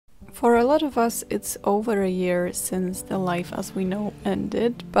For a lot of us, it's over a year since the life as we know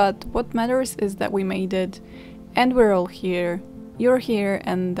ended, but what matters is that we made it, and we're all here. You're here,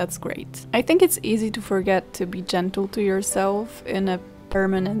 and that's great. I think it's easy to forget to be gentle to yourself in a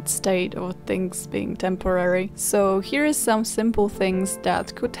permanent state of things being temporary. So here is some simple things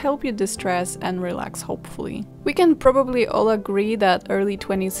that could help you distress and relax, hopefully. We can probably all agree that early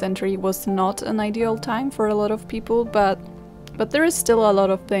 20th century was not an ideal time for a lot of people, but there is still a lot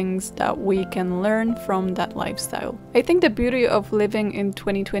of things that we can learn from that lifestyle. I think the beauty of living in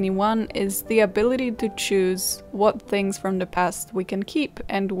 2021 is the ability to choose what things from the past we can keep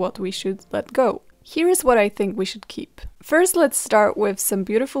and what we should let go. Here is what I think we should keep. First, let's start with some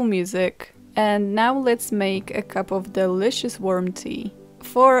beautiful music, and now let's make a cup of delicious warm tea.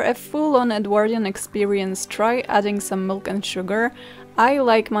 For a full-on Edwardian experience, try adding some milk and sugar. I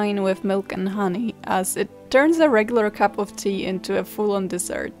like mine with milk and honey, as it turns a regular cup of tea into a full-on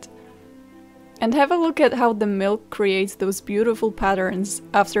dessert. And have a look at how the milk creates those beautiful patterns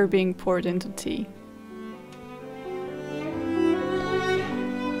after being poured into tea.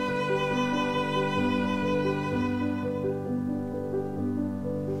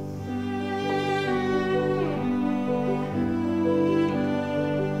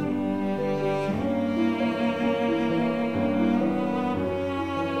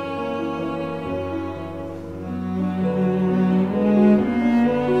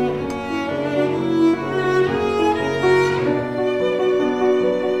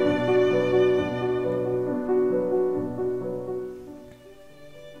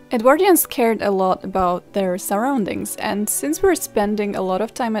 Edwardians cared a lot about their surroundings, and since we're spending a lot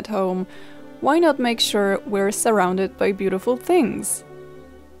of time at home, why not make sure we're surrounded by beautiful things?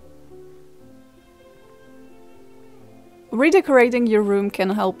 Redecorating your room can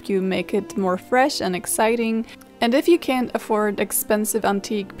help you make it more fresh and exciting, and if you can't afford expensive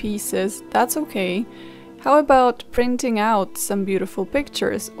antique pieces, that's okay. How about printing out some beautiful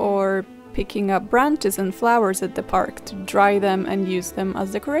pictures, or picking up branches and flowers at the park to dry them and use them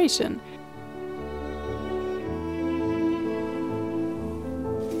as decoration?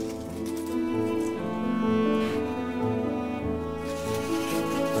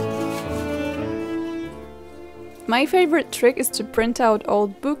 My favorite trick is to print out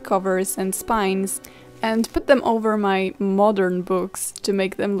old book covers and spines and put them over my modern books to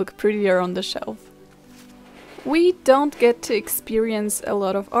make them look prettier on the shelf. We don't get to experience a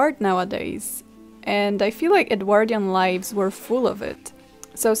lot of art nowadays, and I feel like Edwardian lives were full of it.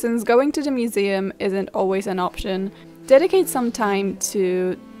 So since going to the museum isn't always an option, dedicate some time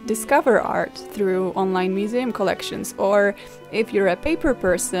to discover art through online museum collections, or if you're a paper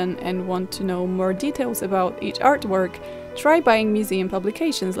person and want to know more details about each artwork, try buying museum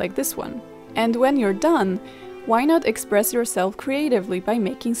publications like this one. And when you're done, why not express yourself creatively by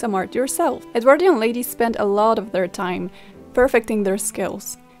making some art yourself? Edwardian ladies spent a lot of their time perfecting their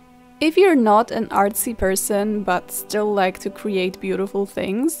skills. If you're not an artsy person but still like to create beautiful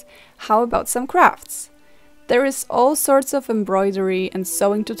things, how about some crafts? There is all sorts of embroidery and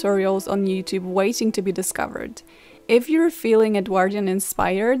sewing tutorials on YouTube waiting to be discovered. If you're feeling Edwardian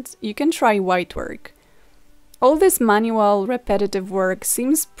inspired, you can try whitework. All this manual, repetitive work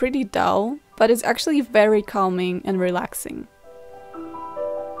seems pretty dull, but it's actually very calming and relaxing.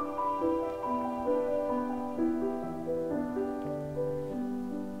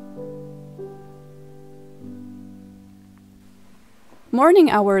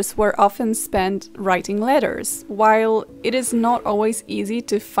 Morning hours were often spent writing letters. While it is not always easy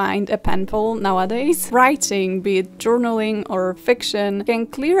to find a pen pal nowadays, writing, be it journaling or fiction, can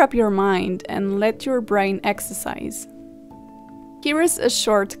clear up your mind and let your brain exercise. Here is a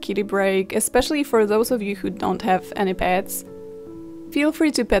short kitty break, especially for those of you who don't have any pets. Feel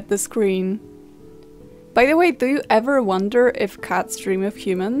free to pet the screen. By the way, do you ever wonder if cats dream of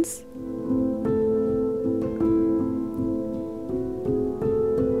humans?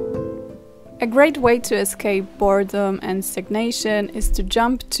 A great way to escape boredom and stagnation is to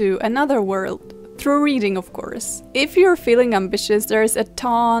jump to another world, through reading of course. If you're feeling ambitious, there's a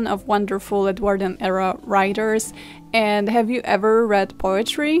ton of wonderful Edwardian era writers, and have you ever read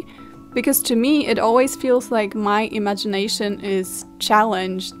poetry? Because to me it always feels like my imagination is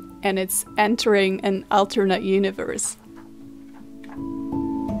challenged and it's entering an alternate universe.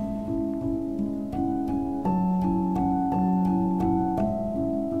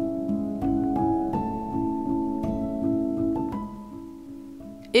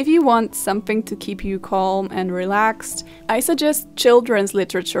 If you want something to keep you calm and relaxed, I suggest children's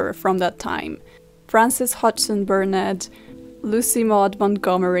literature from that time. Frances Hodgson Burnett, Lucy Maud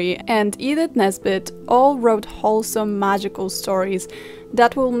Montgomery, and Edith Nesbit all wrote wholesome, magical stories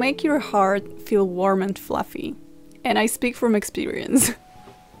that will make your heart feel warm and fluffy. And I speak from experience.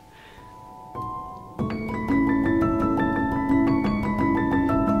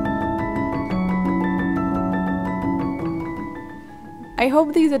 I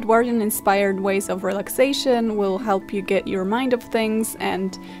hope these Edwardian-inspired ways of relaxation will help you get your mind off things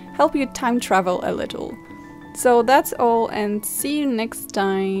and help you time travel a little. So that's all, and see you next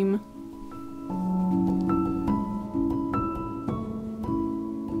time!